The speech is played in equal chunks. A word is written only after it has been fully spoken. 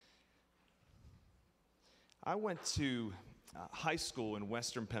I went to high school in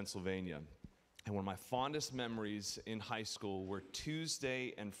Western Pennsylvania, and one of my fondest memories in high school were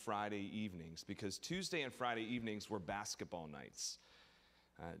Tuesday and Friday evenings, because Tuesday and Friday evenings were basketball nights.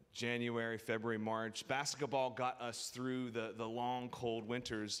 January, February, March, basketball got us through the long, cold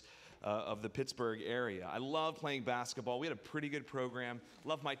winters of the Pittsburgh area. I love playing basketball. We had a pretty good program.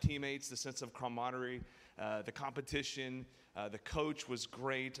 Loved my teammates, the sense of camaraderie, the competition. The coach was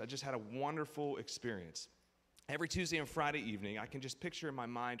great. I just had a wonderful experience. Every Tuesday and Friday evening, I can just picture in my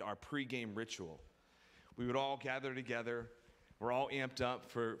mind our pregame ritual. We would all gather together. We're all amped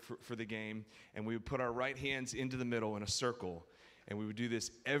up for the game, and we would put our right hands into the middle in a circle, and we would do this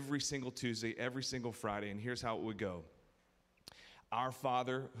every single Tuesday, every single Friday, and here's how it would go. Our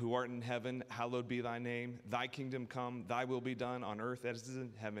Father, who art in heaven, hallowed be thy name. Thy kingdom come, thy will be done on earth as it is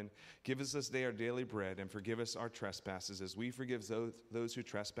in heaven. Give us this day our daily bread, and forgive us our trespasses as we forgive those who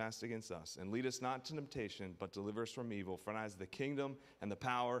trespass against us. And lead us not to temptation, but deliver us from evil. For thine is the kingdom and the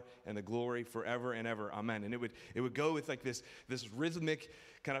power and the glory forever and ever. Amen. And it would go with like this rhythmic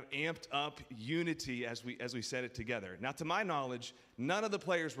kind of amped up unity as we said it together. Now, to my knowledge, none of the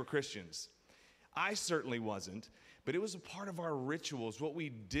players were Christians. I certainly wasn't, but it was a part of our rituals, what we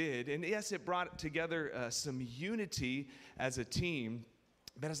did. And yes, it brought together some unity as a team.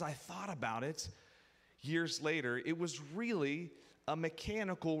 But as I thought about it years later, it was really a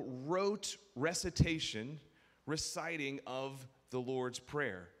mechanical, rote recitation, reciting of the Lord's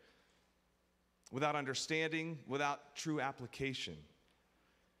Prayer, without understanding, without true application.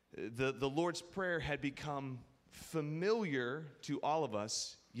 The Lord's Prayer had become familiar to all of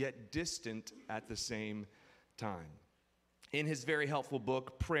us, yet distant at the same time. In his very helpful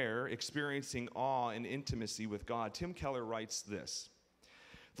book, Prayer, Experiencing Awe and Intimacy with God, Tim Keller writes this: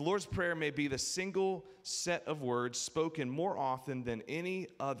 the Lord's Prayer may be the single set of words spoken more often than any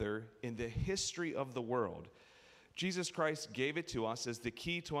other in the history of the world. Jesus Christ gave it to us as the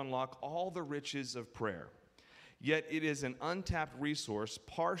key to unlock all the riches of prayer. Yet it is an untapped resource,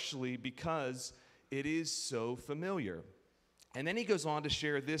 partially because it is so familiar. And then he goes on to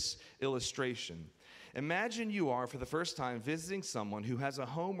share this illustration. Imagine you are, for the first time, visiting someone who has a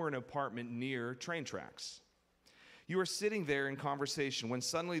home or an apartment near train tracks. You are sitting there in conversation when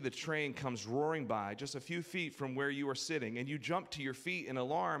suddenly the train comes roaring by just a few feet from where you are sitting, and you jump to your feet in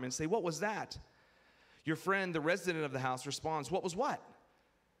alarm and say, "What was that?" Your friend, the resident of the house, responds, "What was what?"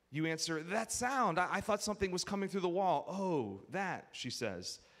 You answer, "That sound. I thought something was coming through the wall." "Oh, that," she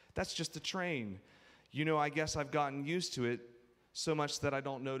says. "That's just a train. You know, I guess I've gotten used to it so much that I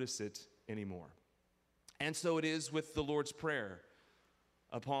don't notice it anymore." And so it is with the Lord's Prayer.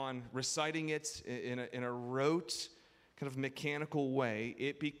 Upon reciting it in a rote, kind of mechanical way,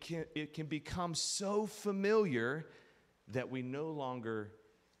 it can become so familiar that we no longer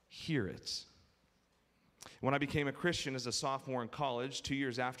hear it. When I became a Christian as a sophomore in college, 2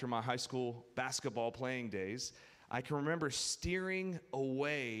 years after my high school basketball playing days, I can remember steering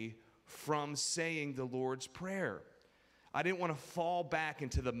away from saying the Lord's Prayer. I didn't want to fall back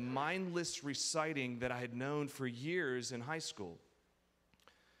into the mindless reciting that I had known for years in high school.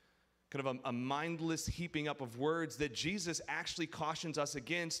 Kind of a mindless heaping up of words that Jesus actually cautions us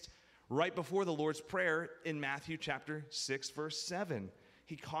against right before the Lord's Prayer in Matthew chapter 6, verse 7.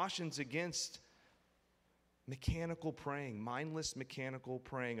 He cautions against mechanical praying, mindless mechanical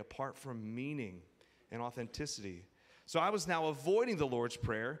praying apart from meaning and authenticity. So I was now avoiding the Lord's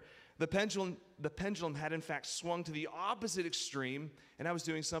Prayer. The pendulum had in fact swung to the opposite extreme, and I was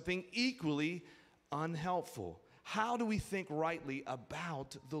doing something equally unhelpful. How do we think rightly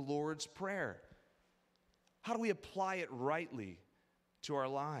about the Lord's Prayer? How do we apply it rightly to our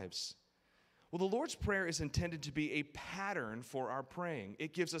lives? Well, the Lord's Prayer is intended to be a pattern for our praying.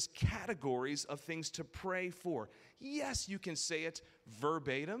 It gives us categories of things to pray for. Yes, you can say it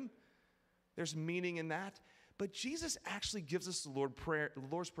verbatim. There's meaning in that. But Jesus actually gives us the Lord's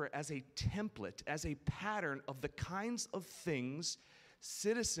Prayer as a template, as a pattern of the kinds of things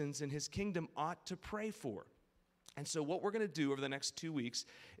citizens in his kingdom ought to pray for. And so what we're going to do over the next 2 weeks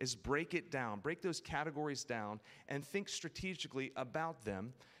is break it down, break those categories down, and think strategically about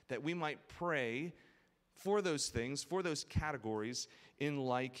them, that we might pray for those things, for those categories in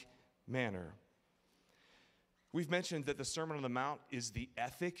like manner. We've mentioned that the Sermon on the Mount is the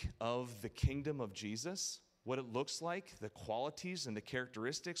ethic of the kingdom of Jesus. What it looks like, the qualities and the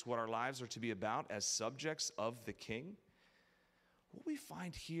characteristics, what our lives are to be about as subjects of the King. What we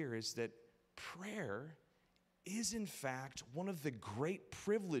find here is that prayer is in fact one of the great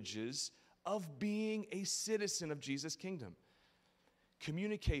privileges of being a citizen of Jesus' kingdom.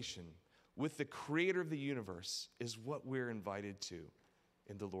 Communication with the creator of the universe is what we're invited to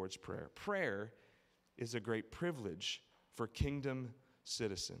in the Lord's Prayer. Prayer is a great privilege for kingdom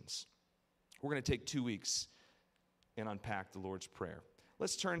citizens. We're going to take 2 weeks and unpack the Lord's Prayer.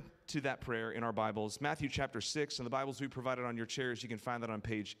 Let's turn to that prayer in our Bibles. Matthew chapter 6, and the Bibles we provided on your chairs, you can find that on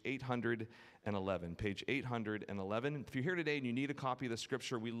page 811. Page 811. If you're here today and you need a copy of the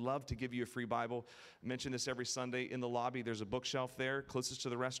Scripture, we love to give you a free Bible. I mention this every Sunday. In the lobby, there's a bookshelf there closest to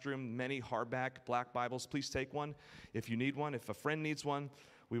the restroom. Many hardback black Bibles. Please take one if you need one. If a friend needs one,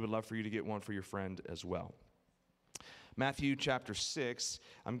 we would love for you to get one for your friend as well. Matthew chapter 6,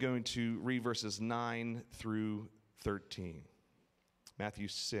 I'm going to read verses 9 through 13. Matthew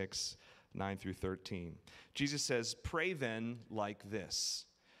 6, 9 through 13. Jesus says, "Pray then like this,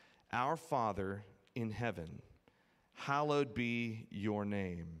 Our Father in heaven, hallowed be your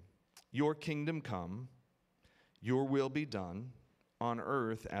name. Your kingdom come, your will be done, on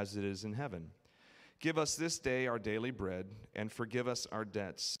earth as it is in heaven. Give us this day our daily bread, and forgive us our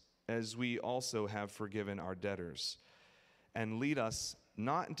debts, as we also have forgiven our debtors. And lead us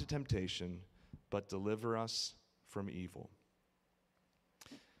not into temptation, but deliver us from evil."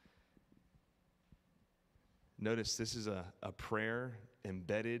 Notice this is a prayer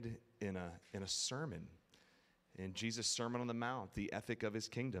embedded in a sermon, in Jesus' Sermon on the Mount, the ethic of his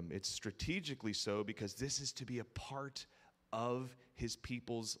kingdom. It's strategically so because this is to be a part of his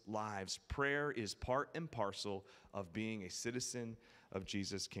people's lives. Prayer is part and parcel of being a citizen of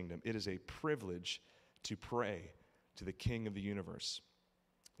Jesus' kingdom. It is a privilege to pray to the King of the universe.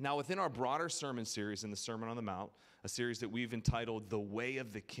 Now, within our broader sermon series in the Sermon on the Mount, a series that we've entitled The Way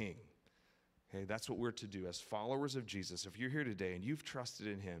of the King, okay, that's what we're to do as followers of Jesus. If you're here today and you've trusted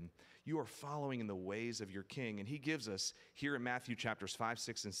in him, you are following in the ways of your King. And he gives us here in Matthew chapters 5,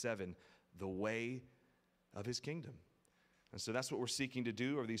 6, and 7, the way of his kingdom. And so that's what we're seeking to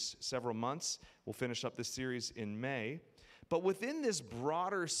do over these several months. We'll finish up this series in May. But within this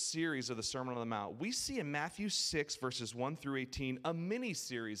broader series of the Sermon on the Mount, we see in Matthew 6, verses 1 through 18, a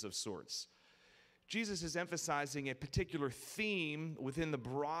mini-series of sorts. Jesus is emphasizing a particular theme within the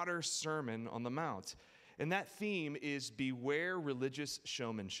broader Sermon on the Mount. And that theme is beware religious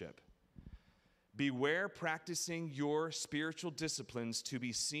showmanship. Beware practicing your spiritual disciplines to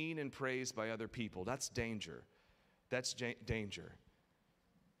be seen and praised by other people. That's danger. That's danger.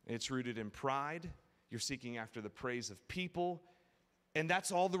 It's rooted in pride. You're seeking after the praise of people. And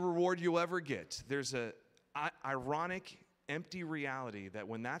that's all the reward you'll ever get. There's an ironic, empty reality that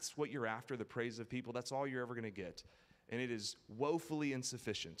when that's what you're after, the praise of people, that's all you're ever going to get. And it is woefully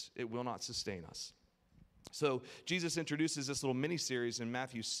insufficient. It will not sustain us. So Jesus introduces this little mini-series in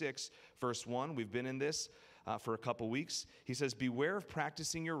Matthew 6, verse 1. We've been in this for a couple weeks. He says, "Beware of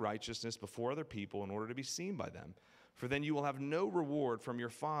practicing your righteousness before other people in order to be seen by them, for then you will have no reward from your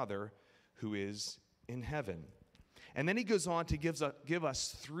Father who is in heaven." And then he goes on to give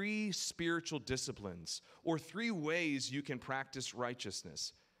us 3 spiritual disciplines, or 3 ways you can practice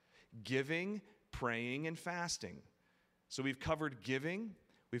righteousness: giving, praying, and fasting. So we've covered giving,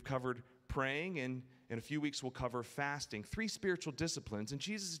 we've covered praying, and in a few weeks we'll cover fasting. 3 spiritual disciplines, and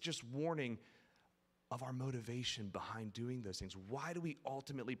Jesus is just warning of our motivation behind doing those things. Why do we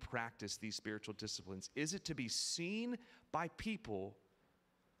ultimately practice these spiritual disciplines? Is it to be seen by people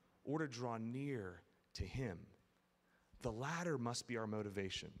or to draw near to him? The latter must be our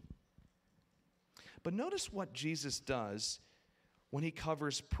motivation. But notice what Jesus does when he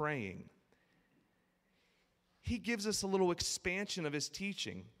covers praying. He gives us a little expansion of his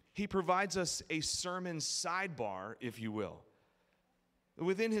teaching. He provides us a sermon sidebar, if you will.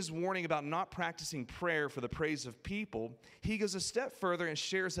 Within his warning about not practicing prayer for the praise of people, he goes a step further and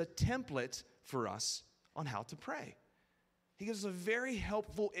shares a template for us on how to pray. He gives a very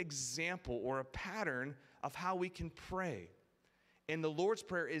helpful example or a pattern of how we can pray. And the Lord's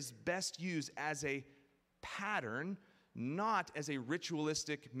Prayer is best used as a pattern, not as a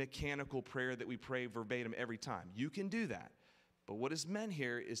ritualistic, mechanical prayer that we pray verbatim every time. You can do that. But what is meant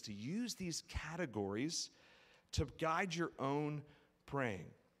here is to use these categories to guide your own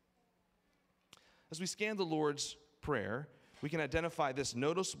praying. As we scan the Lord's Prayer, we can identify this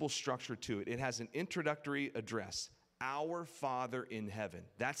noticeable structure to it. It has an introductory address. Our Father in heaven.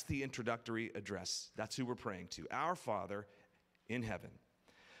 That's the introductory address. That's who we're praying to. Our Father in heaven.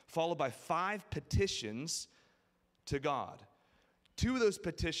 Followed by 5 petitions to God. 2 of those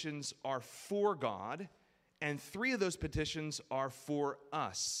petitions are for God, and 3 of those petitions are for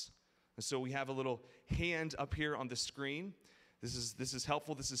us. And so we have a little hand up here on the screen. This is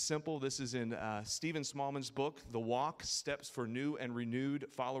helpful. This is simple. This is in Stephen Smallman's book, The Walk, Steps for New and Renewed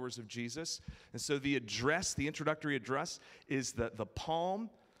Followers of Jesus. And so the address, the introductory address, is the palm,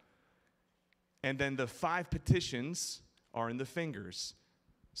 and then the 5 petitions are in the fingers.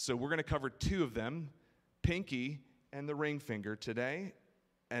 So we're going to cover 2 of them. pinky and the ring finger today.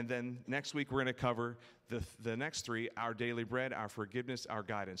 And then next week, we're going to cover the next three: our daily bread, our forgiveness, our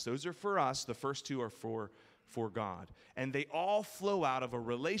guidance. Those are for us. The first two are for God. And they all flow out of a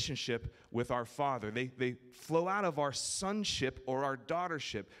relationship with our Father. They flow out of our sonship or our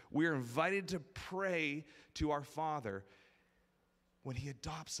daughtership. We're invited to pray to our Father when he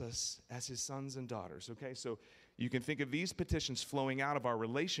adopts us as his sons and daughters. Okay, so you can think of these petitions flowing out of our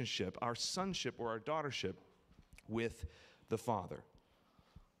relationship, our sonship or our daughtership with the Father.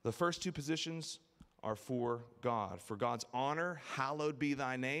 The first two positions are for God. For God's honor, hallowed be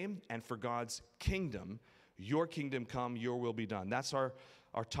thy name, and for God's kingdom, your kingdom come, your will be done. That's our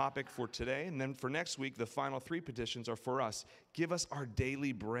topic for today. And then for next week, the final three petitions are for us. Give us our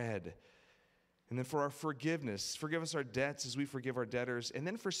daily bread. And then for our forgiveness, forgive us our debts as we forgive our debtors. And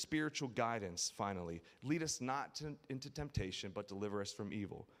then for spiritual guidance, finally, lead us not into temptation, but deliver us from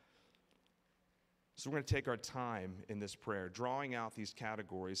evil. So we're going to take our time in this prayer, drawing out these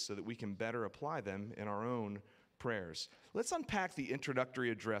categories so that we can better apply them in our own prayers. Let's unpack the introductory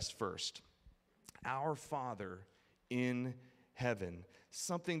address first. Our Father in heaven,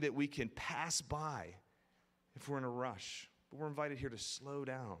 something that we can pass by if we're in a rush, but we're invited here to slow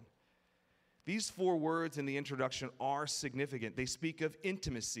down. These four words in the introduction are significant. They speak of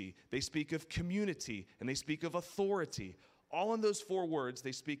intimacy, they speak of community, and they speak of authority. All in those four words,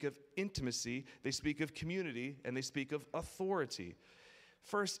 they speak of intimacy, they speak of community, and they speak of authority.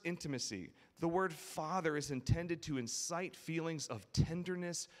 First, intimacy. The word Father is intended to incite feelings of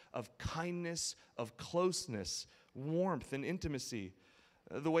tenderness, of kindness, of closeness, warmth, and intimacy.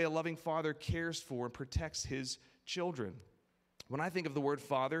 The way a loving father cares for and protects his children. When I think of the word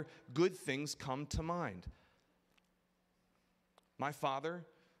Father, good things come to mind. My father,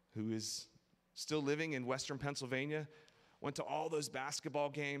 who is still living in Western Pennsylvania, went to all those basketball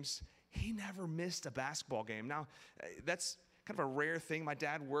games. He never missed a basketball game. Now, that's kind of a rare thing. My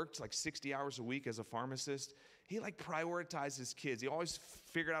dad worked like 60 hours a week as a pharmacist. He prioritized his kids. He always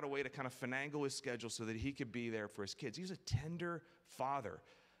figured out a way to kind of finagle his schedule so that he could be there for his kids. He was a tender father,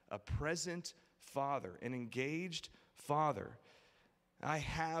 a present father, an engaged father. I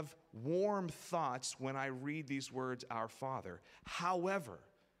have warm thoughts when I read these words, our Father. However,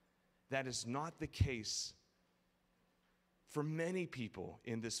 that is not the case for many people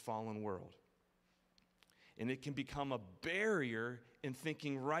in this fallen world. And it can become a barrier in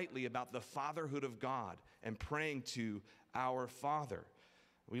thinking rightly about the fatherhood of God and praying to our Father.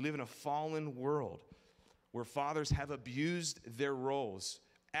 We live in a fallen world where fathers have abused their roles,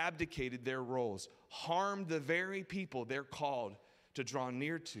 abdicated their roles, harmed the very people they're called to draw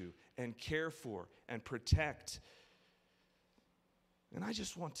near to and care for and protect. And I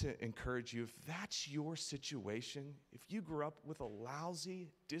just want to encourage you, if that's your situation, if you grew up with a lousy,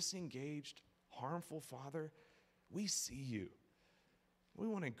 disengaged, harmful father, we see you. We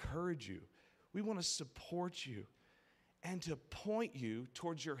want to encourage you. We want to support you and to point you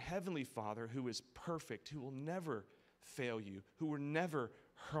towards your heavenly Father who is perfect, who will never fail you, who will never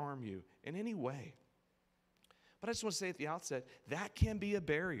harm you in any way. But I just want to say at the outset, that can be a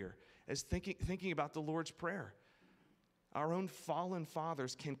barrier as thinking about the Lord's Prayer. Our own fallen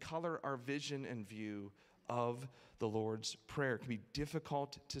fathers can color our vision and view of the Lord's Prayer. It can be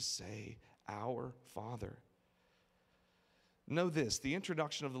difficult to say, our Father. Know this, the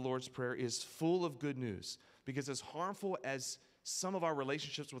introduction of the Lord's Prayer is full of good news, because as harmful as some of our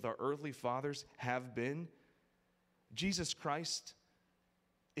relationships with our earthly fathers have been, Jesus Christ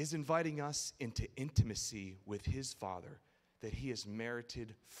is inviting us into intimacy with his Father that he has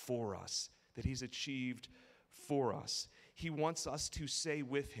merited for us, that he's achieved for us. He wants us to say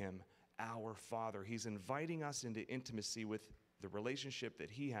with him, our Father. He's inviting us into intimacy with the relationship that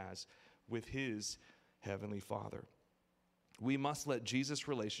he has with his heavenly Father. We must let Jesus'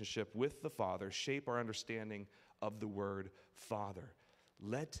 relationship with the Father shape our understanding of the word Father.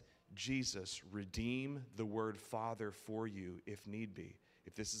 Let Jesus redeem the word Father for you if need be.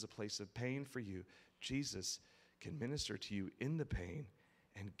 If this is a place of pain for you, Jesus can minister to you in the pain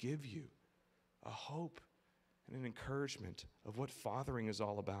and give you a hope and an encouragement of what fathering is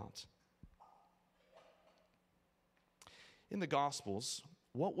all about. In the Gospels,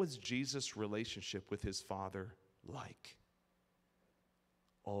 what was Jesus' relationship with his Father like?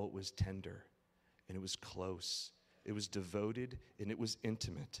 Oh, it was tender, and it was close, it was devoted, and it was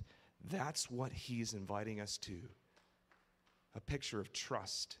intimate. That's what he's inviting us to. A picture of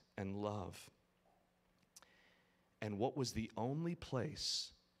trust and love. And what was the only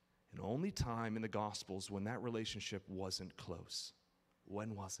place and only time in the Gospels when that relationship wasn't close?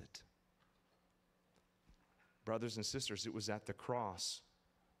 When was it? Brothers and sisters, it was at the cross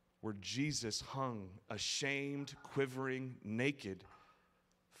where Jesus hung, ashamed, quivering, naked.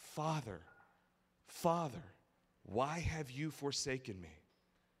 Father, Father, why have you forsaken me?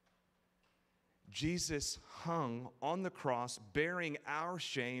 Jesus hung on the cross, bearing our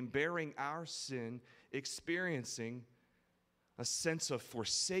shame, bearing our sin, experiencing a sense of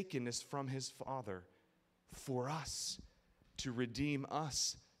forsakenness from his Father for us, to redeem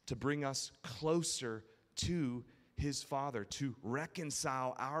us, to bring us closer to his Father, to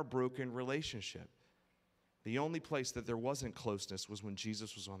reconcile our broken relationship. The only place that there wasn't closeness was when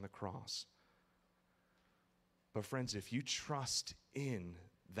Jesus was on the cross. But friends, if you trust in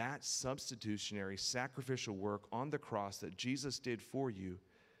that substitutionary sacrificial work on the cross that Jesus did for you,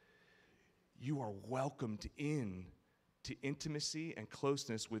 you are welcomed in to intimacy and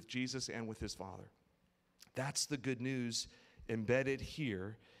closeness with Jesus and with his Father. That's the good news embedded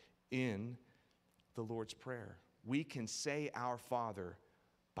here in the Lord's Prayer. We can say our Father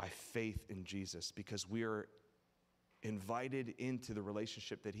by faith in Jesus because we are invited into the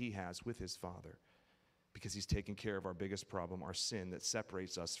relationship that he has with his Father, because he's taken care of our biggest problem, our sin that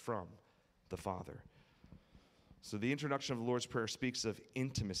separates us from the Father. So the introduction of the Lord's Prayer speaks of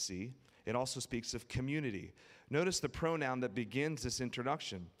intimacy. It also speaks of community. Notice the pronoun that begins this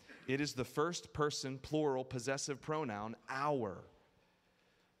introduction. It is the first person plural possessive pronoun, our.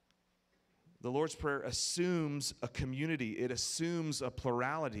 The Lord's Prayer assumes a community. It assumes a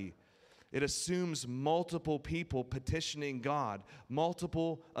plurality. It assumes multiple people petitioning God,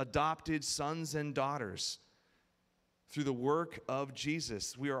 multiple adopted sons and daughters. Through the work of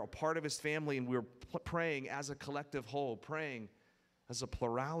Jesus, we are a part of his family, and we're praying as a collective whole, praying as a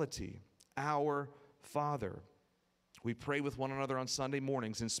plurality. Our Father. We pray with one another on Sunday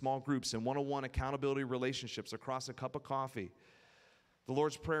mornings in small groups and one-on-one accountability relationships across a cup of coffee. The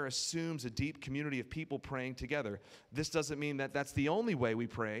Lord's Prayer assumes a deep community of people praying together. This doesn't mean that that's the only way we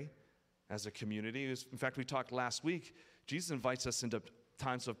pray as a community. In fact, we talked last week, Jesus invites us into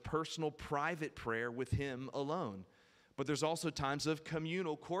times of personal, private prayer with him alone. But there's also times of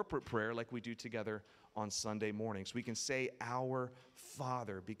communal, corporate prayer like we do together on Sunday mornings. We can say our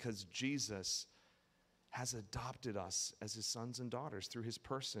Father because Jesus has adopted us as his sons and daughters through his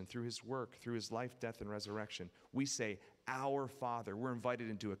person, through his work, through his life, death, and resurrection. We say our Father. We're invited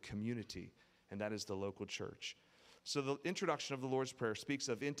into a community, and that is the local church. So the introduction of the Lord's Prayer speaks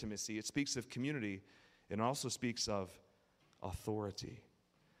of intimacy, it speaks of community, and it also speaks of authority.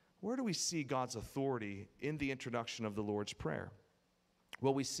 Where do we see God's authority in the introduction of the Lord's Prayer?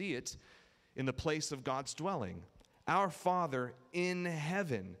 Well, we see it in the place of God's dwelling. Our Father in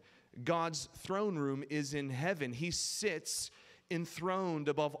heaven. God's throne room is in heaven. He sits enthroned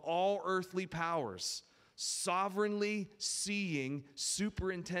above all earthly powers, sovereignly seeing,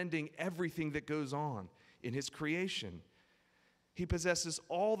 superintending everything that goes on in his creation. He possesses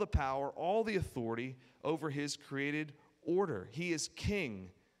all the power, all the authority over his created order. He is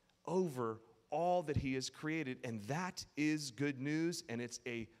king over all that he has created, and that is good news, and it's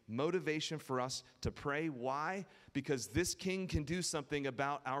a motivation for us to pray. Why? Because this king can do something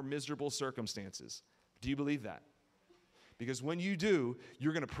about our miserable circumstances. Do you believe that? Because when you do,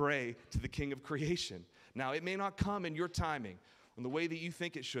 you're going to pray to the king of creation. Now, it may not come in your timing, in the way that you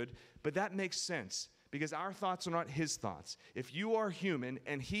think it should, but that makes sense, because our thoughts are not his thoughts. If you are human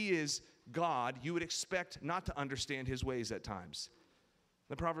and he is God, you would expect not to understand his ways at times.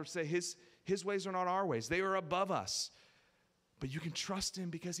 The Proverbs say his ways are not our ways. They are above us. But you can trust him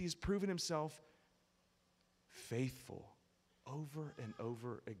because he has proven himself faithful over and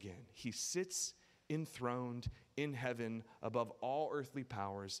over again. He sits enthroned in heaven above all earthly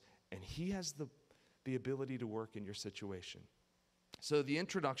powers, and he has the ability to work in your situation. So the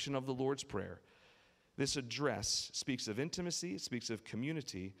introduction of the Lord's Prayer, this address speaks of intimacy, it speaks of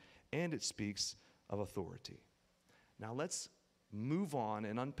community, and it speaks of authority. Now let's move on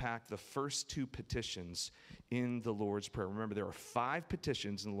and unpack the first two petitions in the Lord's Prayer. Remember, there are 5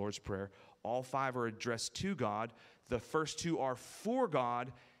 petitions in the Lord's Prayer. All 5 are addressed to God. The first 2 are for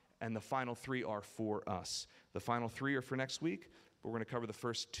God, and the final 3 are for us. The final 3 are for next week, but we're going to cover the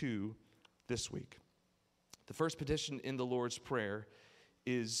first 2 this week. The first petition in the Lord's Prayer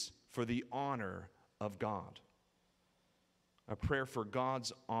is for the honor of God. A prayer for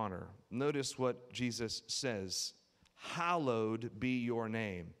God's honor. Notice what Jesus says. Hallowed be your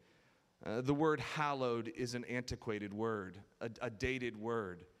name. The word hallowed is an antiquated word, a dated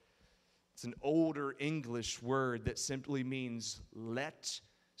word. It's an older English word that simply means let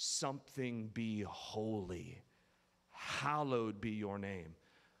something be holy. Hallowed be your name.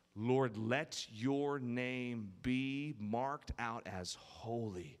 Lord, let your name be marked out as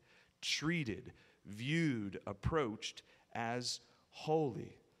holy, treated, viewed, approached as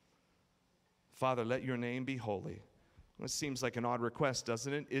holy. Father, let your name be holy. Well, it seems like an odd request,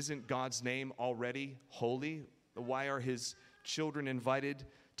 doesn't it? Isn't God's name already holy? Why are his children invited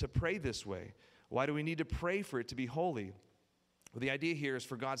to pray this way? Why do we need to pray for it to be holy? Well, the idea here is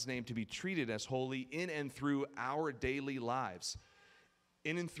for God's name to be treated as holy in and through our daily lives,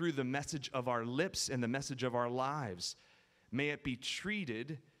 in and through the message of our lips and the message of our lives. May it be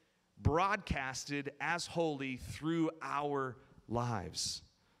treated, broadcasted as holy through our lives.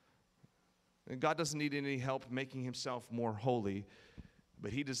 And God doesn't need any help making himself more holy,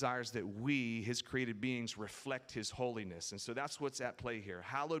 but he desires that we, his created beings, reflect his holiness. And so that's what's at play here.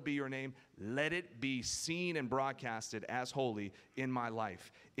 Hallowed be your name. Let it be seen and broadcasted as holy in my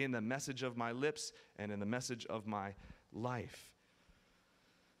life, in the message of my lips and in the message of my life.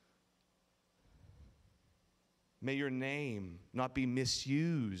 May your name not be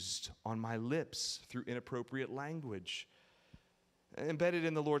misused on my lips through inappropriate language. Embedded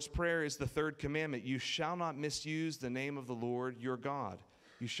in the Lord's Prayer is the third commandment. You shall not misuse the name of the Lord your God.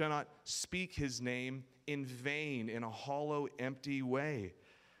 You shall not speak his name in vain, in a hollow, empty way.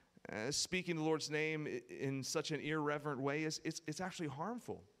 Speaking the Lord's name in such an irreverent way it's actually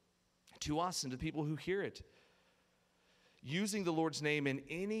harmful to us and to people who hear it. Using the Lord's name in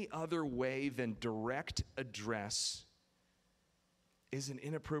any other way than direct address is an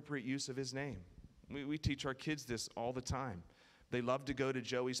inappropriate use of his name. We teach our kids this all the time. They love to go to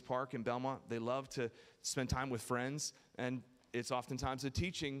Joey's Park in Belmont. They love to spend time with friends, and it's oftentimes a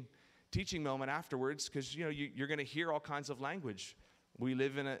teaching moment afterwards because you're going to hear all kinds of language. We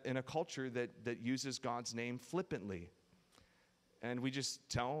live in a culture that uses God's name flippantly, and we just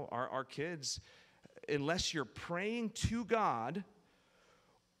tell our kids, unless you're praying to God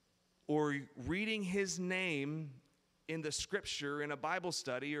or reading his name in the scripture in a Bible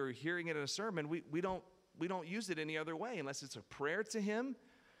study or hearing it in a sermon, we don't use it any other way unless it's a prayer to him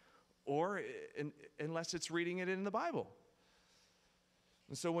or unless it's reading it in the Bible.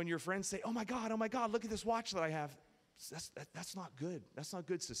 And so when your friends say, oh my God, look at this watch that I have, that's not good. That's not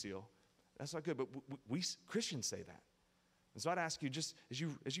good, Cecile. That's not good. But we Christians say that. And so I'd ask you, just as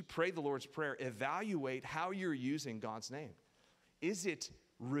you pray the Lord's Prayer, evaluate how you're using God's name. Is it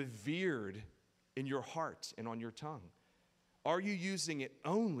revered in your heart and on your tongue? Are you using it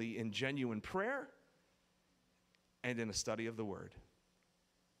only in genuine prayer and in a study of the Word?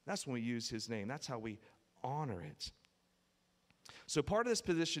 That's when we use his name. That's how we honor it. So part of this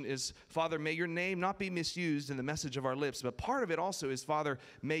position is, Father, may your name not be misused in the message of our lips, but part of it also is, Father,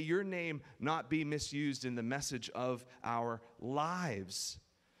 may your name not be misused in the message of our lives.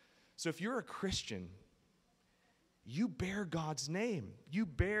 So if you're a Christian, you bear God's name. You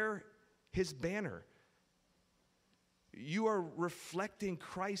bear his banner. You are reflecting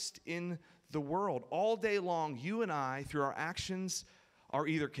Christ in the world. All day long, you and I, through our actions, are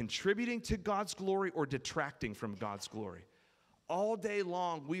either contributing to God's glory or detracting from God's glory. All day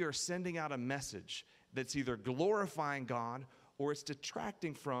long, we are sending out a message that's either glorifying God or it's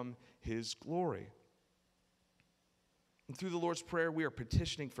detracting from his glory. And through the Lord's Prayer, we are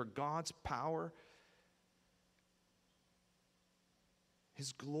petitioning for God's power,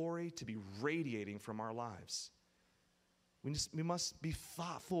 his glory to be radiating from our lives. We must be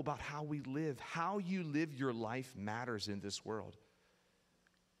thoughtful about how we live. How you live your life matters in this world.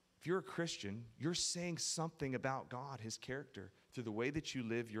 If you're a Christian, you're saying something about God, his character, through the way that you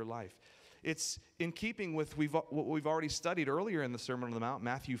live your life. It's in keeping with what we've already studied earlier in the Sermon on the Mount,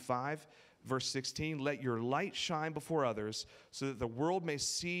 Matthew 5, verse 16. Let your light shine before others so that the world may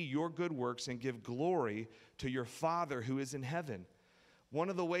see your good works and give glory to your Father who is in heaven. One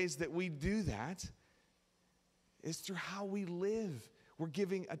of the ways that we do that is through how we live. We're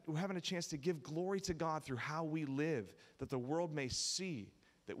having a chance to give glory to God through how we live, that the world may see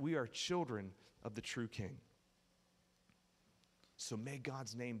that we are children of the true King. So may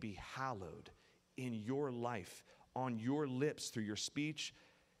God's name be hallowed in your life, on your lips through your speech,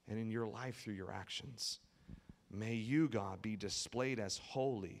 and in your life through your actions. May you, God, be displayed as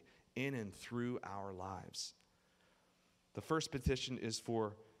holy in and through our lives. The first petition is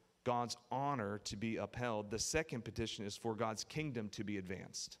for God's honor to be upheld. The second petition is for God's kingdom to be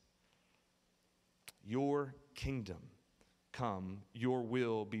advanced. Your kingdom come, your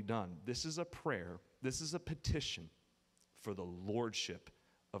will be done. This is a prayer. This is a petition for the lordship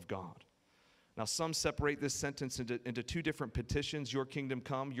of God. Now, some separate this sentence into two different petitions, your kingdom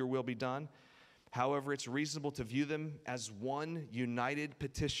come, your will be done. However, it's reasonable to view them as one united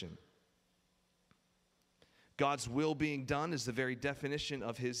petition. God's will being done is the very definition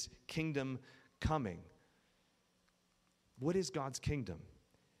of his kingdom coming. What is God's kingdom?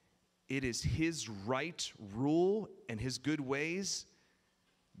 It is his right rule and his good ways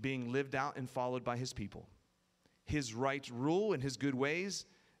being lived out and followed by his people. His right rule and his good ways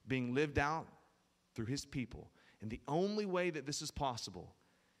being lived out through his people. And the only way that this is possible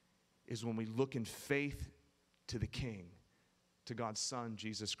is when we look in faith to the King, to God's Son,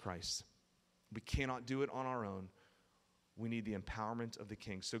 Jesus Christ. We cannot do it on our own. We need the empowerment of the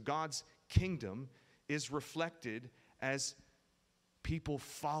King. So God's kingdom is reflected as people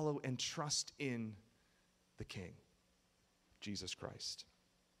follow and trust in the King, Jesus Christ.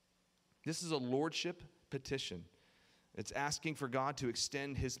 This is a lordship petition. It's asking for God to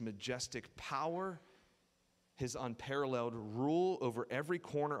extend his majestic power, his unparalleled rule over every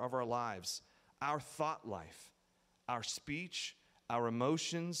corner of our lives, our thought life, our speech, our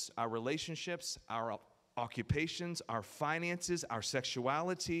emotions, our relationships, our occupations, our finances, our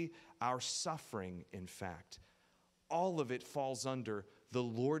sexuality, our suffering, in fact. All of it falls under the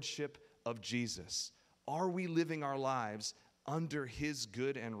lordship of Jesus. Are we living our lives under his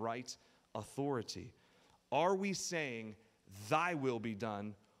good and right authority? Are we saying, thy will be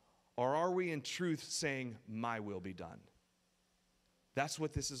done, or are we in truth saying, my will be done? That's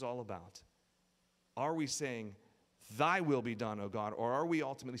what this is all about. Are we saying, thy will be done, O God, or are we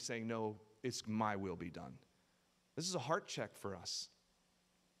ultimately saying, no, it's my will be done? This is a heart check for us.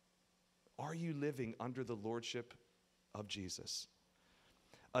 Are you living under the lordship of Jesus?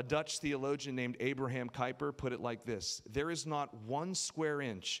 A Dutch theologian named Abraham Kuyper put it like this: there is not 1 square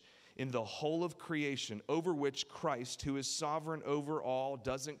inch in the whole of creation over which Christ, who is sovereign over all,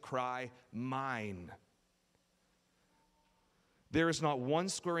 doesn't cry, mine. There is not 1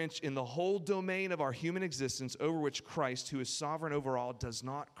 square inch in the whole domain of our human existence over which Christ, who is sovereign over all, does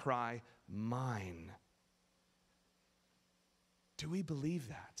not cry, mine. Do we believe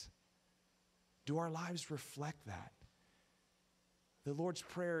that? Do our lives reflect that? The Lord's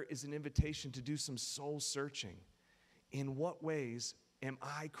Prayer is an invitation to do some soul searching. In what ways am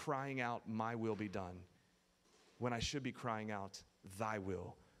I crying out, my will be done, when I should be crying out, thy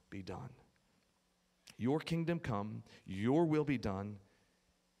will be done? Your kingdom come, your will be done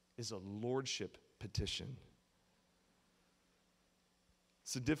is a lordship petition.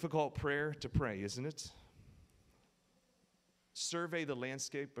 It's a difficult prayer to pray, isn't it? Survey the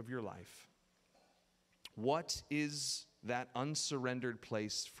landscape of your life. What is that unsurrendered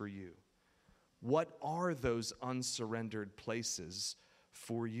place for you? What are those unsurrendered places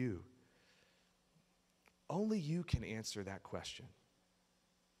for you? Only you can answer that question.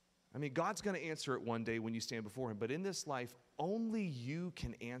 I mean, God's going to answer it one day when you stand before him, but in this life, only you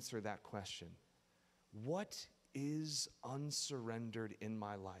can answer that question. What is unsurrendered in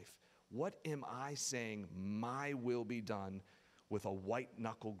my life? What am I saying, my will be done, with a white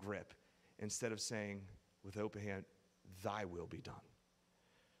knuckle grip, instead of saying with open hand, thy will be done?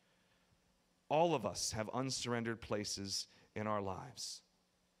 All of us have unsurrendered places in our lives.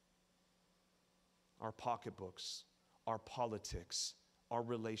 Our pocketbooks, our politics, our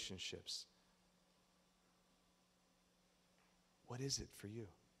relationships. What is it for you?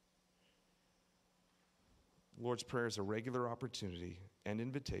 Lord's Prayer is a regular opportunity and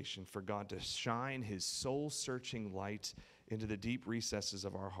invitation for God to shine his soul-searching light into the deep recesses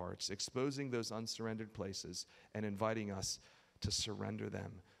of our hearts, exposing those unsurrendered places and inviting us to surrender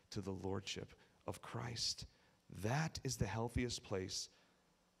them to the lordship of Christ. That is the healthiest place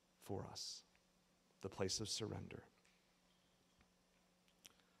for us, the place of surrender.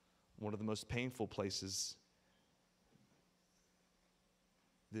 One of the most painful places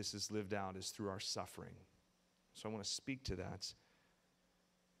this is lived out is through our suffering. So I want to speak to that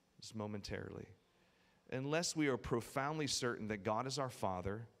just momentarily. Unless we are profoundly certain that God is our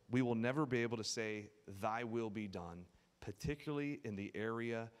Father, we will never be able to say, thy will be done, particularly in the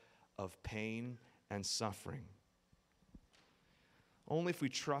area of pain and suffering. Only if we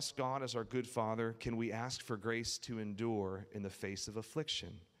trust God as our good Father can we ask for grace to endure in the face of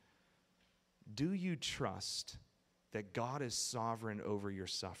affliction. Do you trust that God is sovereign over your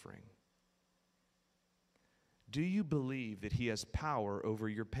suffering? Do you believe that he has power over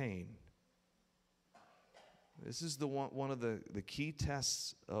your pain? This is one of the key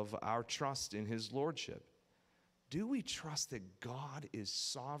tests of our trust in his lordship. Do we trust that God is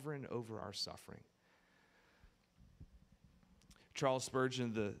sovereign over our suffering? Charles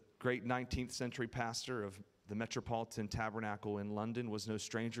Spurgeon, the great 19th century pastor of the Metropolitan Tabernacle in London, was no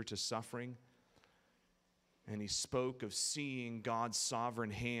stranger to suffering. And he spoke of seeing God's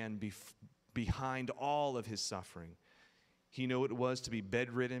sovereign hand behind all of his suffering. He knew what it was to be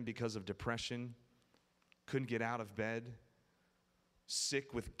bedridden because of depression, couldn't get out of bed,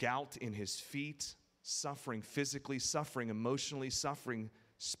 sick with gout in his feet, suffering physically, suffering emotionally, suffering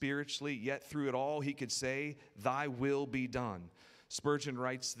spiritually, yet through it all he could say, thy will be done. Spurgeon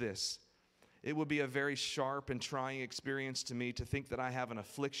writes this: "It would be a very sharp and trying experience to me to think that I have an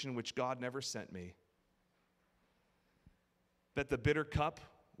affliction which God never sent me, that the bitter cup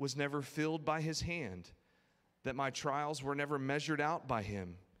was never filled by his hand, that my trials were never measured out by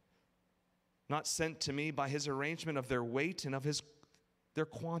him, not sent to me by his arrangement of their weight and of their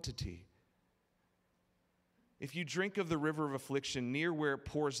quantity. If you drink of the river of affliction near where it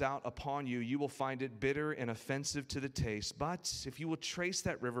pours out upon you, you will find it bitter and offensive to the taste. But if you will trace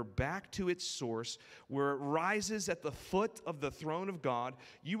that river back to its source, where it rises at the foot of the throne of God,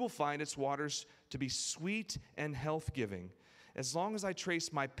 you will find its waters to be sweet and health-giving. As long as I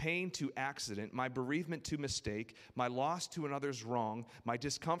trace my pain to accident, my bereavement to mistake, my loss to another's wrong, my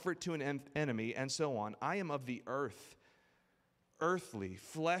discomfort to an enemy, and so on, I am of the earth, earthly,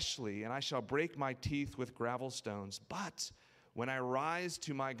 fleshly, and I shall break my teeth with gravel stones. But when I rise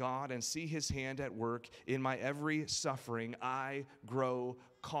to my God and see his hand at work in my every suffering, I grow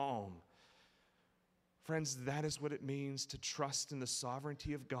calm." Friends, that is what it means to trust in the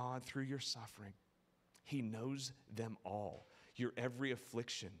sovereignty of God through your suffering. He knows them all, your every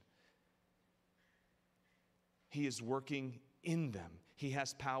affliction. He is working in them. He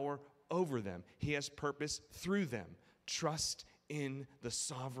has power over them. He has purpose through them. Trust in the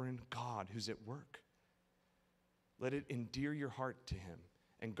sovereign God who's at work. Let it endear your heart to him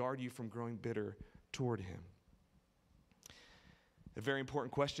and guard you from growing bitter toward him. A very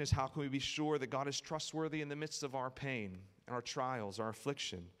important question is, how can we be sure that God is trustworthy in the midst of our pain, our trials, our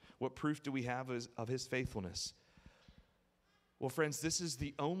affliction? What proof do we have of his faithfulness? Well, friends, this is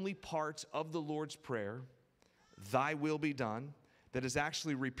the only part of the Lord's Prayer, "Thy will be done," that is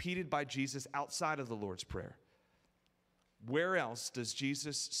actually repeated by Jesus outside of the Lord's Prayer. Where else does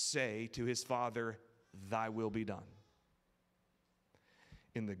Jesus say to his Father, "Thy will be done"?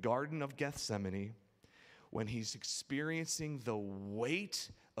 In the Garden of Gethsemane, when he's experiencing the weight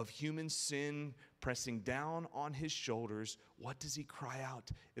of human sin pressing down on his shoulders, what does he cry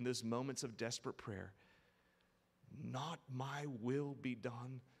out in those moments of desperate prayer? "Not my will be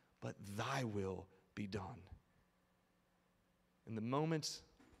done, but thy will be done." In the moment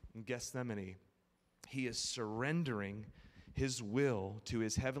in Gethsemane, he is surrendering his will to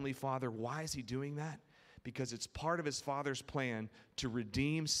his heavenly Father. Why is he doing that? Because it's part of his Father's plan to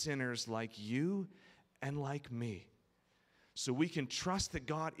redeem sinners like you and like me. So we can trust that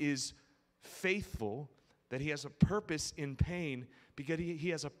God is faithful, that he has a purpose in pain, because he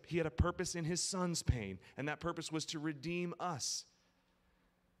had a purpose in his Son's pain, and that purpose was to redeem us.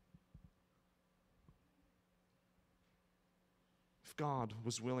 If God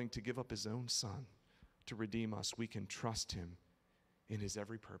was willing to give up his own Son to redeem us, we can trust him in his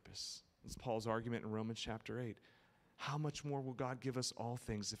every purpose. It's Paul's argument in Romans chapter 8. How much more will God give us all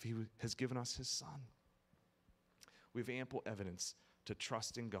things if he has given us his Son? We have ample evidence to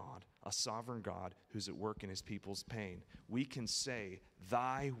trust in God, a sovereign God who's at work in his people's pain. We can say,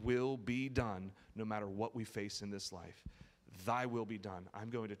 "Thy will be done," no matter what we face in this life. Thy will be done. I'm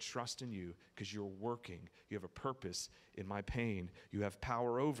going to trust in you because you're working. You have a purpose in my pain. You have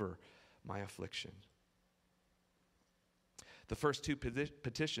power over my affliction. The first two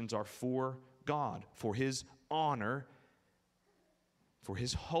petitions are for God, for his honor, for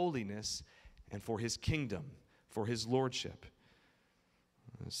his holiness, and for his kingdom, for his lordship.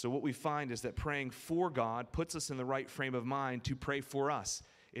 So what we find is that praying for God puts us in the right frame of mind to pray for us.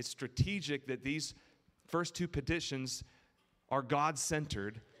 It's strategic that these first two petitions are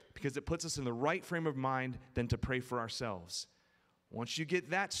God-centered because it puts us in the right frame of mind then to pray for ourselves. Once you get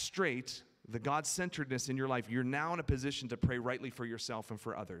that straight, the God-centeredness in your life, you're now in a position to pray rightly for yourself and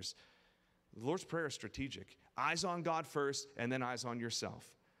for others. The Lord's Prayer is strategic. Eyes on God first, and then eyes on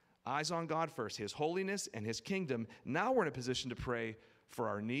yourself. Eyes on God first, his holiness and his kingdom. Now we're in a position to pray for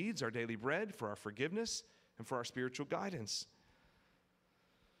our needs, our daily bread, for our forgiveness, and for our spiritual guidance.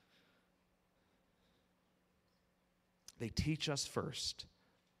 They teach us first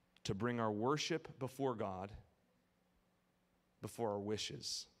to bring our worship before God before our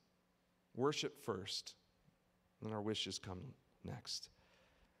wishes. Worship first, then our wishes come next.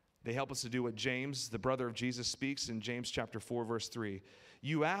 They help us to do what James, the brother of Jesus, speaks in James chapter 4, verse 3.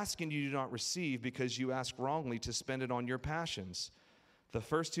 "You ask and you do not receive because you ask wrongly to spend it on your passions." The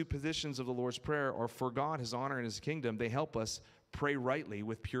first two positions of the Lord's Prayer are for God, his honor, and his kingdom. They help us pray rightly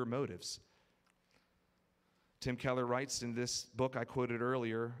with pure motives. Tim Keller writes in this book I quoted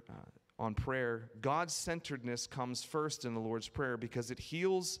earlier on prayer, God-centeredness comes first in the Lord's Prayer because it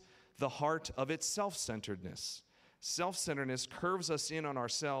heals the heart of its self-centeredness. Self-centeredness curves us in on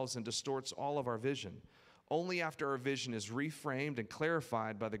ourselves and distorts all of our vision. Only after our vision is reframed and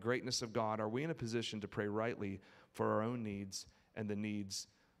clarified by the greatness of God are we in a position to pray rightly for our own needs and the needs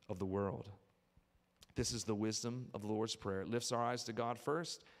of the world. This is the wisdom of the Lord's Prayer. It lifts our eyes to God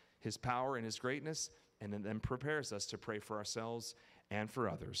first, his power and his greatness, and then prepares us to pray for ourselves and for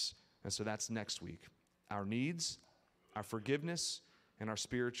others. And so that's next week. Our needs, our forgiveness, and our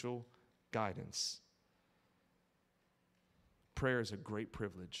spiritual guidance. Prayer is a great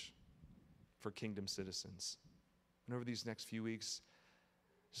privilege for kingdom citizens. And over these next few weeks,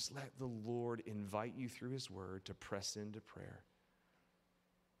 just let the Lord invite you through his word to press into prayer,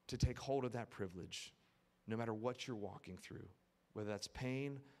 to take hold of that privilege, no matter what you're walking through, whether that's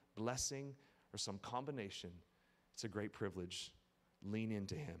pain, blessing, or some combination. It's a great privilege. Lean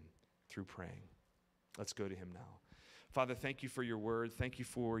into him through praying. Let's go to him now. Father, thank you for your word. Thank you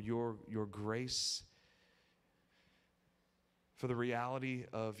for your grace, for the reality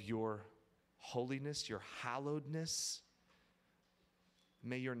of your holiness, your hallowedness.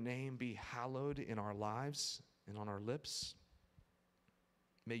 May your name be hallowed in our lives and on our lips.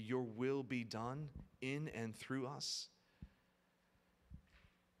 May your will be done in and through us.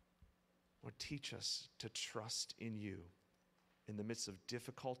 Lord, teach us to trust in you in the midst of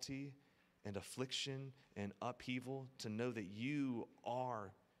difficulty and affliction and upheaval, to know that you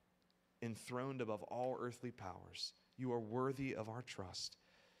are enthroned above all earthly powers. You are worthy of our trust.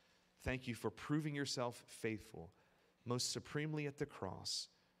 Thank you for proving yourself faithful, most supremely at the cross,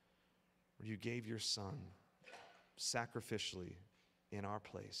 where you gave your Son sacrificially in our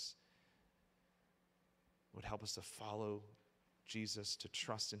place. Would help us to follow Jesus, to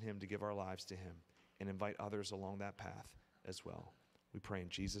trust in him, to give our lives to him, and invite others along that path as well. We pray in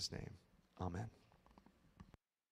Jesus' name. Amen.